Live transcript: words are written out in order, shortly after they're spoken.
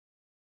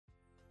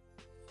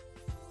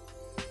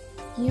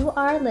You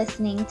are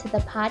listening to the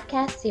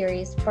podcast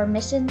series for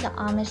Mission to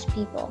Amish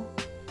People.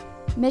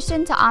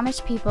 Mission to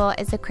Amish People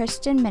is a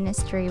Christian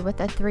ministry with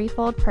a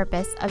threefold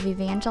purpose of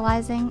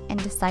evangelizing and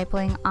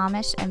discipling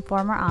Amish and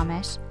former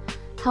Amish,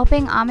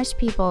 helping Amish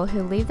people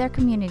who leave their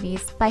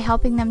communities by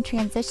helping them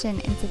transition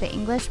into the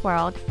English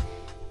world,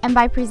 and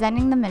by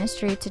presenting the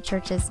ministry to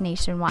churches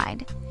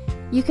nationwide.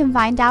 You can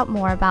find out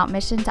more about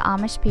Mission to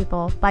Amish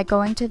People by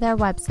going to their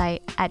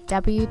website at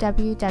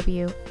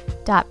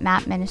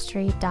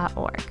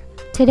www.mapministry.org.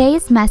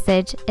 Today's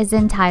message is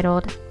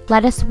entitled,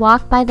 Let Us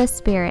Walk by the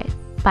Spirit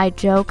by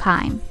Joe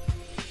Kime.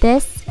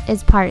 This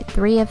is part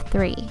 3 of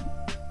 3.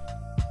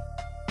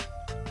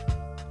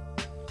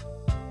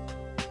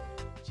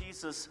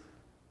 Jesus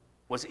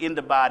was in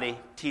the body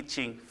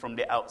teaching from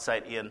the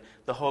outside in,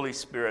 the Holy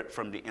Spirit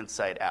from the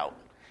inside out.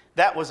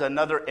 That was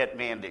another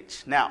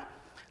advantage. Now,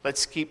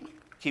 let's keep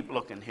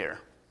looking here.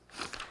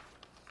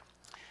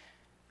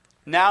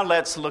 Now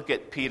let's look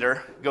at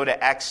Peter. Go to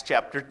Acts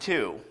chapter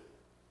 2.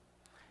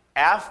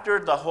 After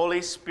the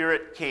Holy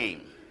Spirit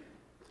came,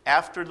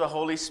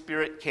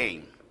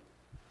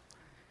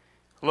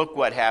 look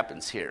what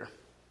happens here.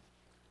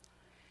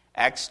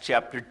 Acts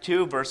chapter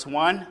 2, verse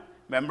 1.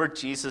 Remember,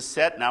 Jesus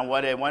said, now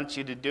what I want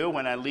you to do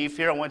when I leave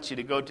here, I want you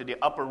to go to the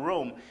upper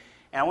room,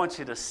 and I want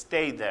you to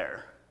stay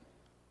there.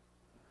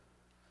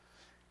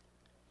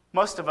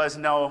 Most of us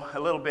know a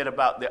little bit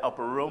about the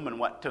upper room and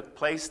what took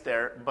place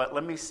there, but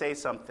let me say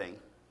something.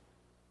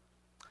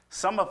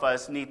 Some of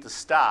us need to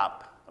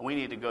stop, and we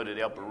need to go to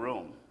the upper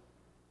room.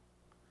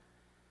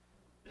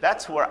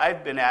 That's where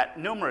I've been at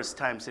numerous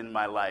times in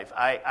my life.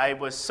 I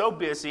was so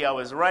busy, I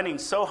was running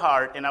so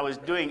hard, and I was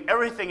doing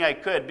everything I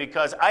could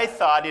because I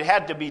thought it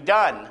had to be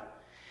done.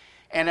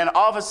 And then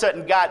all of a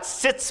sudden, God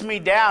sits me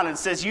down and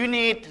says, you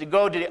need to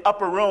go to the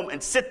upper room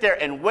and sit there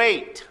and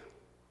wait.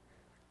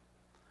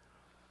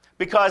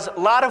 Because a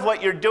lot of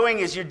what you're doing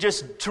is you're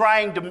just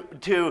trying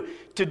to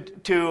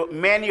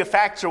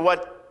manufacture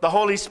what the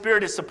Holy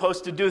Spirit is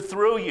supposed to do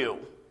through you.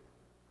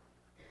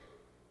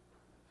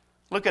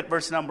 Look at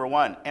verse number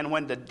 1. And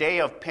when the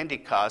day of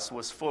Pentecost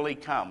was fully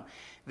come,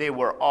 there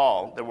were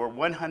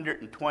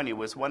 120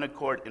 with one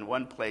accord in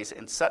one place,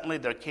 and suddenly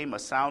there came a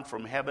sound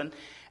from heaven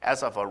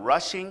as of a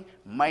rushing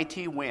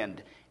mighty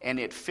wind, and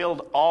it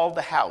filled all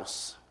the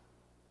house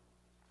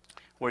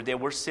where they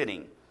were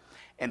sitting.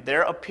 And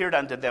there appeared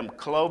unto them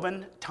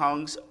cloven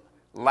tongues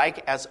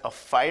like as of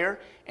fire,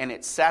 and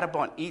it sat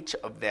upon each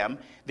of them.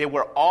 They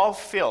were all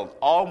filled,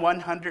 all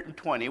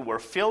 120 were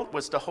filled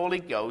with the Holy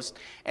Ghost,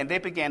 and they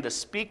began to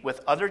speak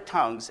with other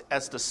tongues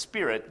as the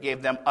Spirit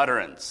gave them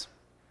utterance.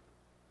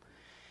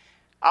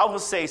 I will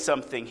say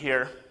something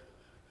here.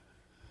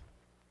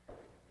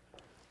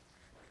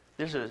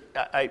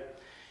 I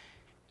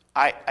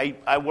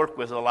work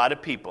with a lot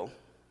of people.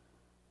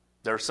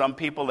 There are some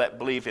people that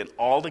believe in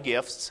all the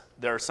gifts.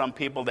 There are some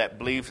people that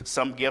believe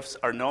some gifts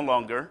are no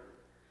longer.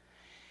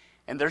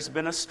 And there's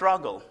been a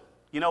struggle.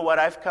 You know what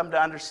I've come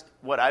to understand,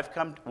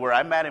 where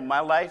I'm at in my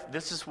life?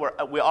 This is where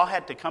we all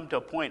had to come to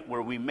a point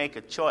where we make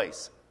a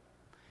choice.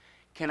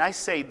 Can I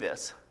say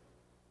this?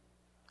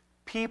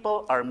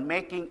 People are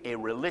making a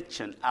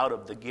religion out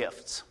of the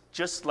gifts,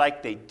 just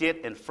like they did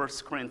in 1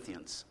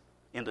 Corinthians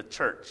in the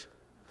church.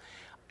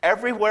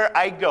 Everywhere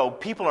I go,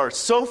 people are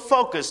so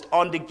focused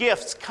on the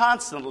gifts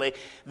constantly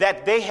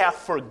that they have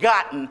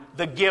forgotten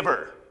the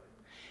giver.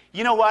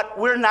 You know what?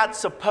 We're not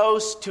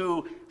supposed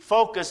to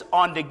focus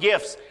on the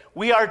gifts.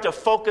 We are to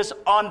focus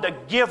on the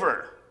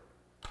giver.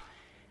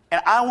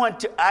 And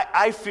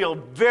I feel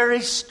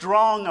very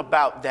strong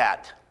about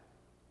that.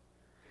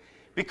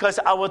 Because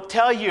I will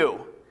tell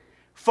you,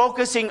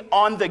 focusing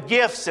on the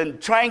gifts and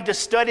trying to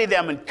study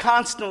them and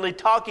constantly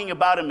talking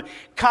about them,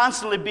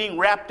 constantly being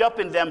wrapped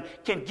up in them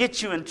can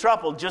get you in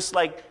trouble, just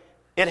like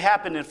it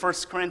happened in 1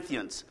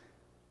 Corinthians.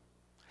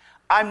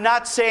 I'm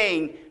not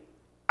saying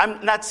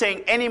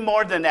any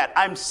more than that.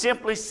 I'm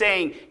simply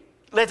saying,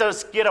 let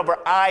us get our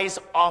eyes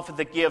off of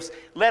the gifts.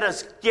 Let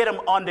us get them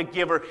on the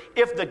giver.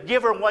 If the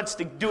giver wants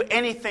to do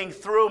anything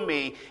through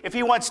me, if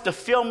he wants to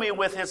fill me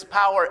with his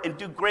power and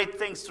do great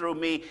things through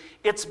me,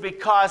 it's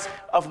because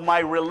of my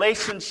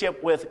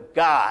relationship with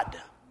God.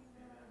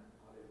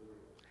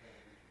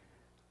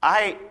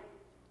 I'm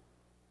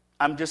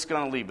just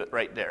going to leave it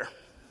right there.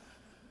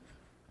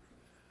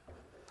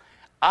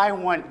 I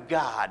want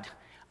God.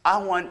 I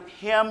want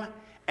him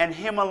and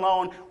him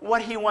alone,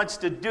 what he wants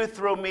to do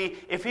through me.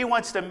 If he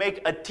wants to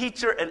make a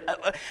teacher, and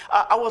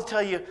I will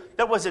tell you,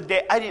 there was a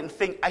day I didn't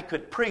think I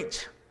could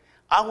preach.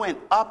 I went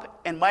up,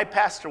 and my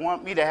pastor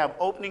wanted me to have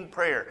opening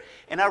prayer,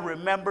 and I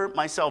remember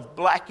myself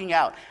blacking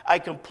out. I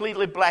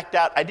completely blacked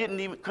out. I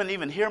couldn't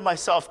even hear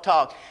myself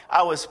talk.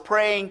 I was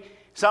praying.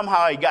 Somehow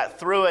I got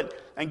through it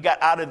and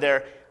got out of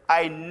there.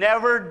 I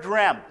never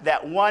dreamt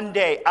that one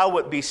day I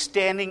would be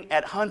standing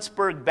at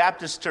Huntsburg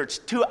Baptist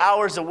Church, 2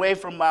 hours away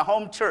from my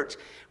home church,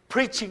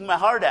 preaching my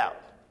heart out.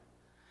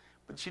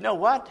 But you know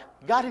what?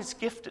 God has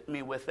gifted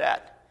me with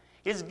that.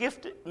 He's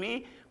gifted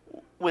me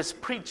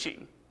with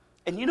preaching.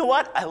 And you know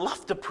what? I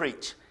love to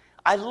preach.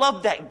 I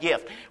love that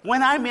gift.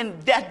 When I'm in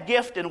that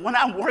gift and when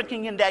I'm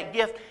working in that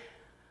gift,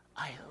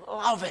 I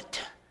love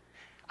it.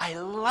 I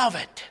love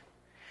it.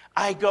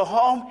 I go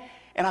home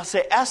and I'll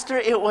say, Esther,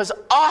 it was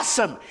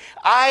awesome.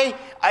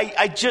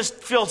 I just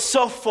feel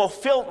so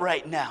fulfilled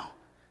right now.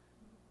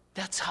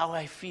 That's how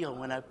I feel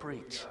when I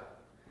preach.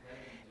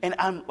 And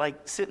I'm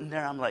like sitting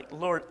there, I'm like,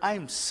 Lord, I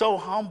am so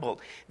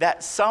humbled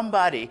that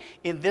somebody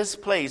in this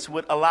place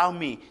would allow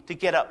me to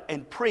get up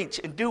and preach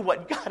and do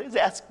what God has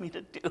asked me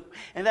to do.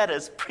 And that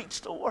is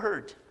preach the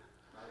word.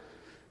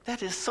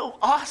 That is so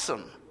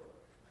awesome.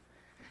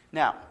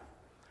 Now,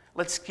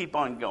 let's keep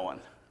on going.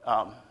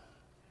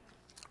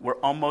 We're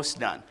almost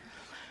done.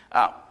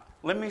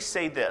 Let me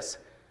say this.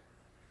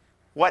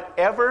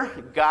 Whatever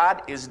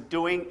God is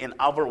doing in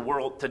our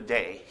world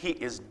today, he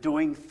is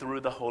doing through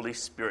the Holy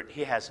Spirit.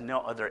 He has no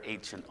other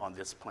agent on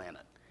this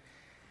planet.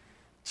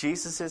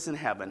 Jesus is in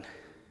heaven.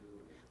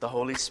 The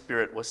Holy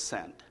Spirit was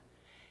sent.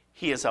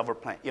 He is our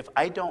plan. If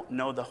I don't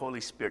know the Holy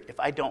Spirit, if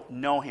I don't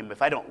know him,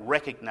 if I don't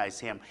recognize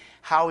him,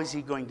 how is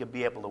he going to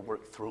be able to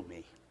work through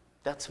me?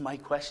 That's my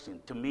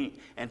question to me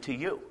and to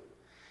you.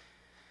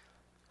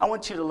 I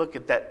want you to look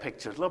at that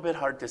picture. It's a little bit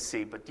hard to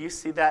see, but do you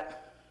see that?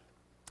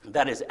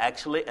 That is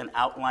actually an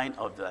outline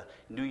of the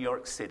New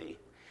York City.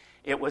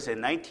 It was in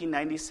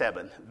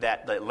 1997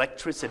 that the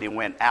electricity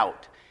went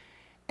out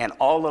and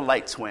all the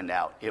lights went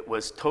out. It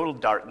was total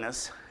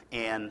darkness,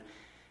 and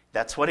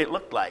that's what it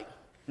looked like.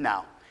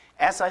 Now,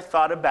 as I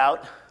thought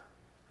about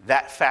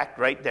that fact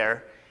right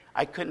there,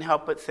 I couldn't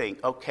help but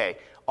think, okay,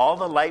 all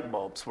the light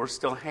bulbs were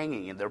still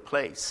hanging in their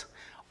place.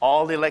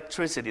 All the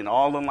electricity and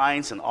all the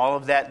lines and all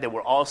of that, they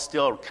were all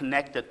still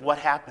connected. What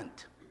happened?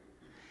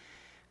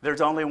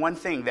 There's only one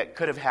thing that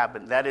could have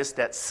happened. That is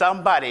that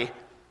somebody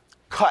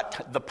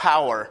cut the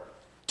power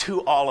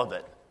to all of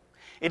it.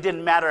 It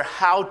didn't matter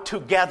how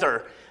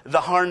together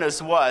the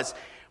harness was.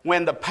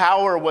 When the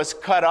power was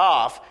cut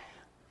off,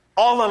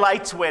 all the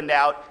lights went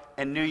out,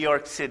 and New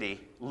York City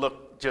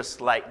looked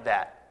just like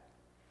that.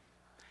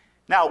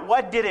 Now,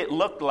 what did it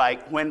look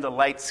like when the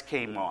lights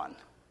came on?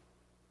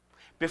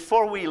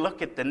 Before we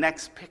look at the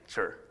next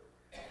picture,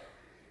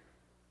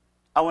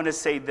 I want to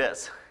say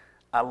this.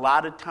 A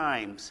lot of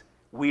times,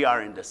 we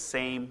are in the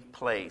same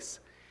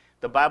place.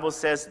 The Bible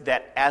says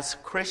that as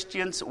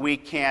Christians, we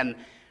can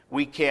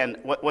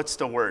what's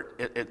the word?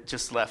 It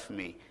just left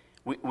me.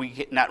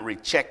 We not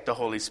reject the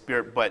Holy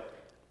Spirit, but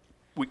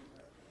we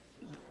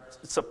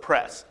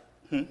suppress.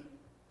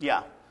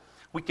 Yeah.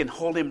 We can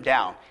hold him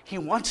down. He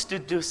wants to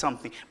do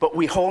something, but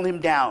we hold him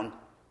down.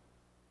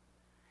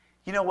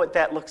 You know what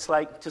that looks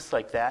like? Just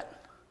like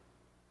that.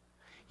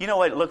 You know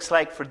what it looks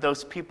like for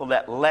those people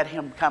that let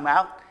him come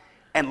out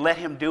and let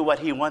him do what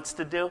he wants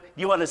to do?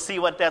 You want to see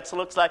what that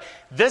looks like?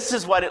 This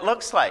is what it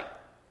looks like,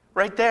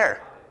 right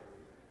there.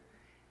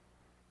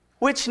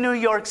 Which New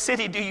York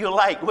City do you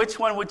like? Which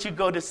one would you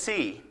go to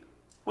see?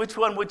 Which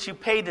one would you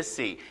pay to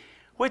see?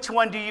 Which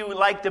one do you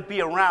like to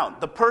be around?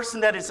 The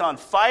person that is on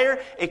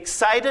fire,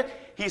 excited,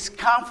 he's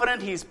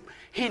confident,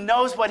 he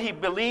knows what he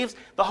believes,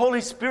 the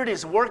Holy Spirit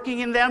is working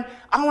in them.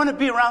 I want to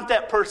be around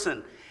that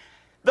person.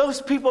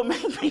 Those people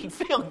make me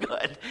feel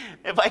good,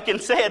 if I can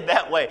say it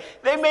that way.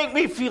 They make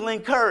me feel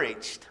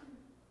encouraged.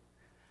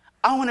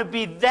 I want to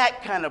be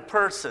that kind of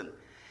person.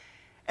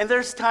 And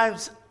there's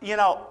times,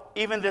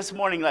 even this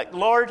morning, like,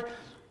 Lord,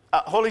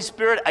 Holy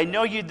Spirit, I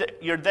know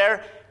you're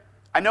there.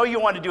 I know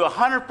you want to do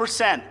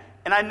 100%.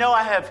 And I know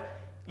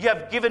you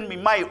have given me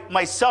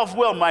my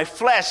self-will, my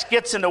flesh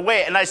gets in the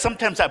way. And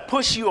sometimes I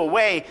push you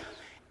away.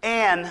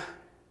 And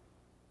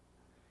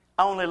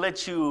I only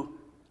let you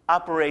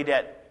operate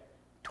at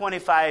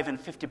 25 and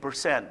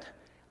 50%.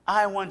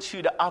 I want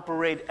you to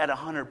operate at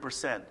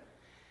 100%.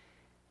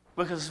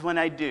 Because when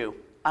I do,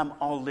 I'm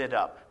all lit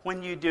up.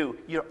 When you do,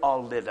 you're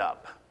all lit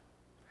up.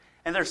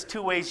 And there's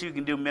two ways you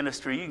can do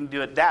ministry. You can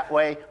do it that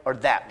way or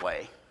that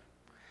way.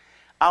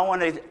 I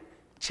want to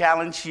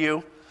challenge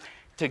you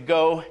to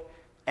go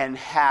and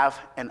have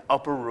an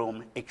upper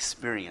room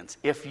experience.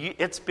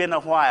 It's been a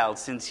while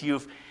since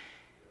you've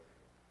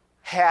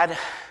had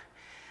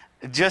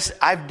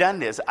I've done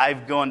this.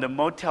 I've gone to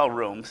motel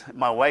rooms.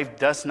 My wife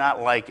does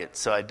not like it,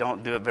 so I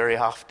don't do it very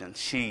often.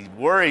 She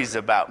worries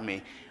about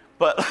me.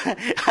 But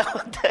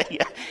I'll tell you,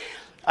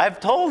 I've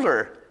told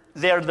her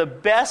they're the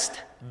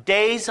best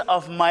days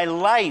of my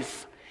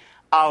life.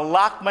 I'll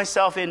lock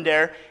myself in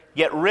there,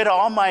 get rid of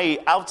all my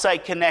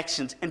outside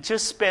connections, and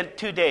just spend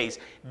 2 days.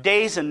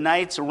 Days and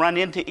nights run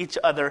into each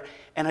other,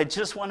 and I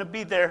just want to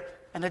be there,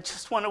 and I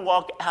just want to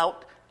walk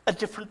out a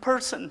different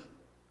person.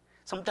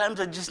 Sometimes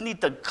I just need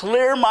to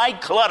clear my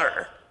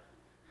clutter.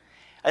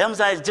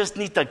 Sometimes I just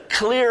need to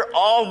clear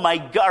all my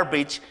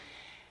garbage.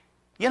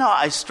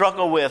 I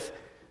struggle with,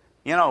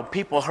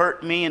 people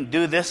hurt me and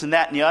do this and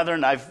that and the other,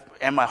 and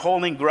am I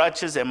holding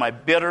grudges? Am I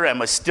bitter?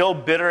 Am I still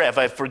bitter? Have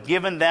I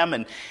forgiven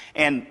them?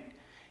 And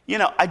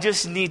I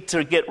just need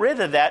to get rid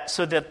of that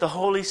so that the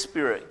Holy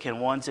Spirit can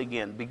once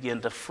again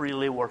begin to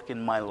freely work in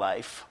my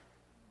life.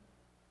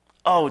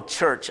 Oh,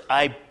 church,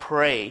 I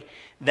pray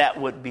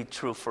that would be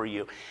true for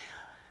you.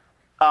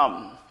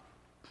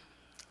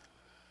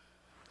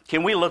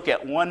 Can we look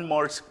at one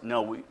more?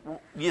 No,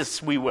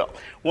 yes, we will.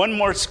 One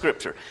more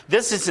scripture.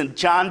 This is in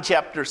John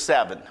chapter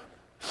 7.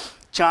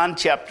 John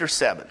chapter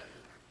 7.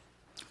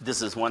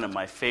 This is one of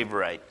my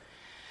favorite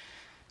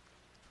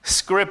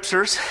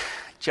scriptures.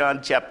 John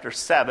chapter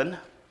 7.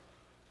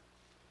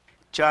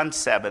 John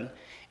 7.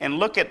 And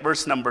look at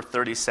verse number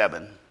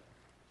 37.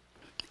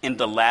 In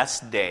the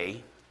last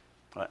day,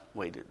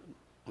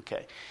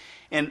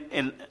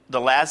 In the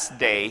last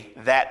day,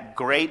 that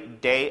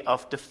great day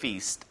of the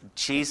feast,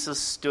 Jesus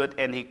stood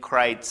and he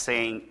cried,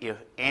 saying, if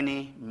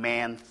any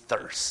man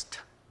thirst,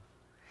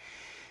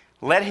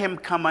 let him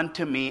come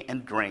unto me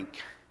and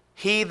drink.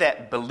 He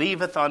that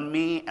believeth on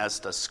me, as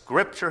the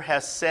scripture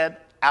has said,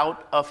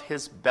 out of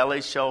his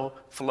belly shall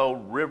flow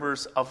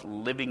rivers of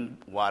living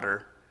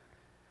water.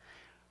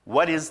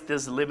 What is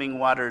this living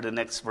water? The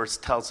next verse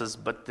tells us,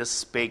 but this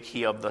spake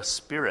he of the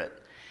Spirit,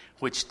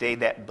 which they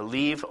that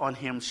believe on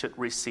him should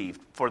receive.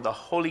 For the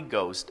Holy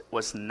Ghost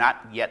was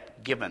not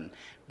yet given,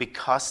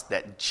 because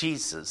that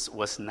Jesus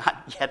was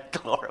not yet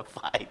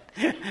glorified.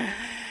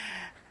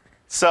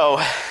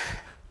 So,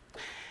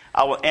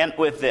 I will end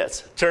with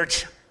this.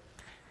 Church,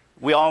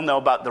 we all know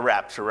about the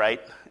rapture,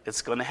 right?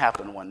 It's going to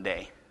happen one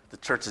day. The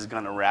church is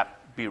going to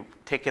be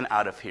taken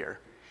out of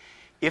here.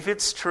 If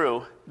it's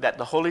true that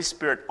the Holy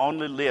Spirit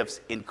only lives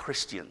in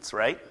Christians,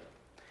 right?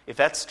 If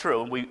that's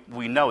true,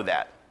 we know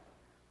that.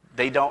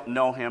 They don't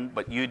know him,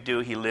 but you do.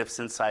 He lives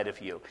inside of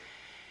you.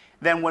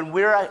 Then when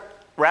we're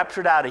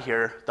raptured out of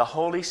here, the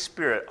Holy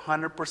Spirit,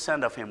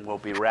 100% of him will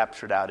be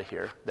raptured out of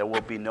here. There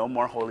will be no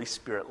more Holy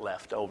Spirit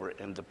left over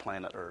in the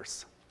planet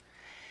Earth.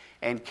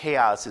 And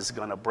chaos is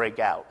going to break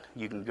out.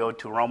 You can go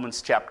to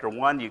Romans chapter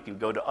 1. You can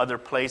go to other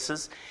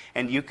places,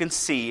 and you can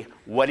see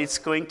what it's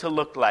going to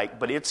look like.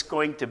 But it's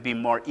going to be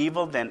more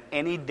evil than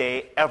any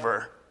day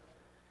ever.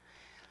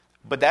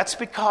 But that's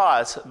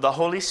because the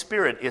Holy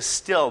Spirit is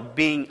still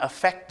being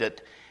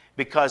affected,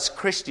 because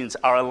Christians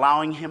are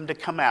allowing him to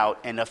come out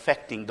and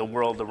affecting the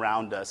world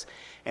around us.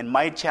 And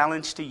my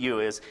challenge to you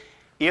is,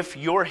 if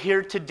you're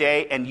here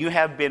today and you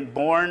have been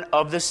born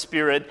of the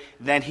Spirit,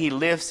 then he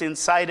lives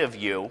inside of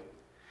you.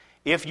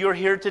 If you're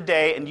here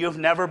today and you've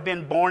never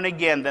been born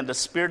again, then the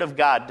Spirit of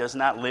God does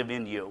not live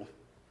in you.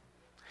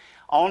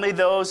 Only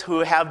those who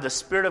have the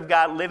Spirit of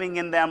God living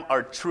in them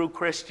are true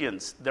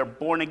Christians. They're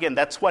born again.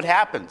 That's what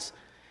happens.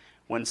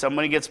 When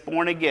somebody gets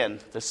born again,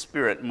 the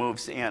Spirit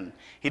moves in.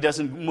 He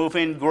doesn't move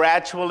in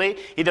gradually.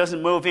 He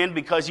doesn't move in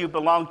because you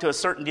belong to a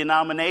certain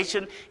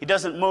denomination. He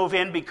doesn't move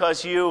in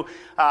because you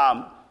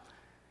got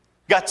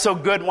so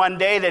good one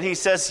day that he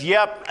says,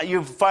 yep,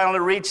 you've finally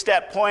reached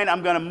that point,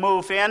 I'm going to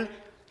move in.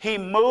 He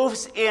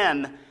moves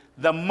in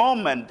the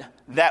moment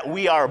that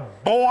we are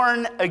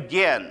born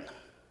again.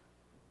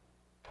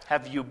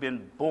 Have you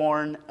been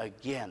born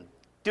again?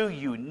 Do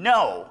you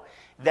know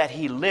that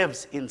he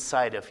lives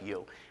inside of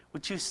you?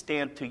 Would you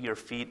stand to your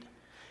feet?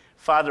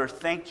 Father,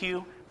 thank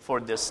you for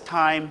this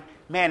time.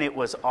 Man, it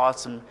was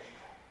awesome.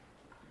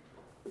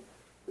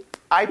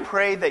 I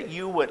pray that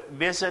you would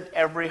visit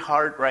every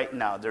heart right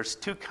now. There's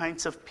two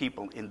kinds of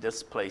people in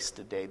this place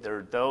today. There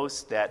are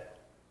those that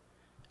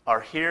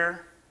are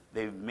here.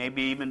 They've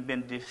maybe even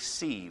been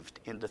deceived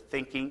into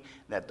thinking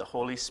that the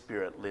Holy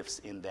Spirit lives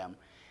in them.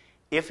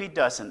 If he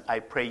doesn't, I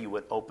pray you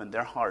would open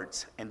their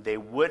hearts and they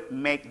would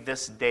make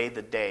this day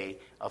the day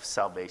of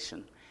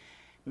salvation.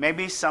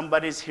 Maybe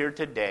somebody's here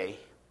today.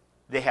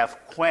 They have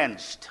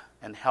quenched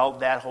and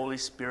held that Holy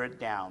Spirit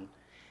down.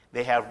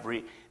 They have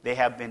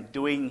been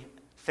doing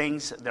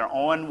things their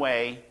own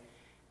way.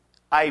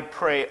 I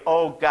pray,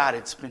 oh God,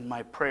 it's been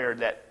my prayer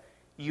that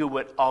you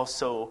would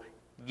also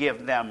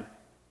give them,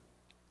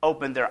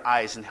 open their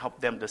eyes and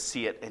help them to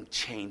see it and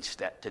change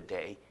that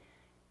today.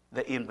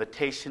 The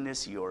invitation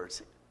is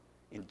yours.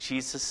 In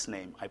Jesus'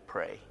 name I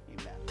pray.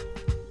 Amen.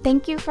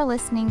 Thank you for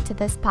listening to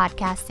this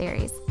podcast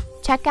series.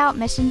 Check out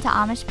Mission to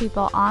Amish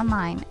People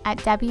online at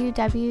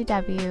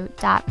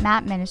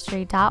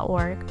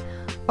www.mapministry.org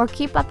or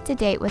keep up to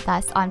date with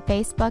us on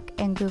Facebook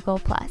and Google+.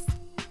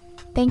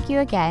 Thank you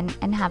again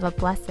and have a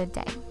blessed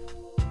day.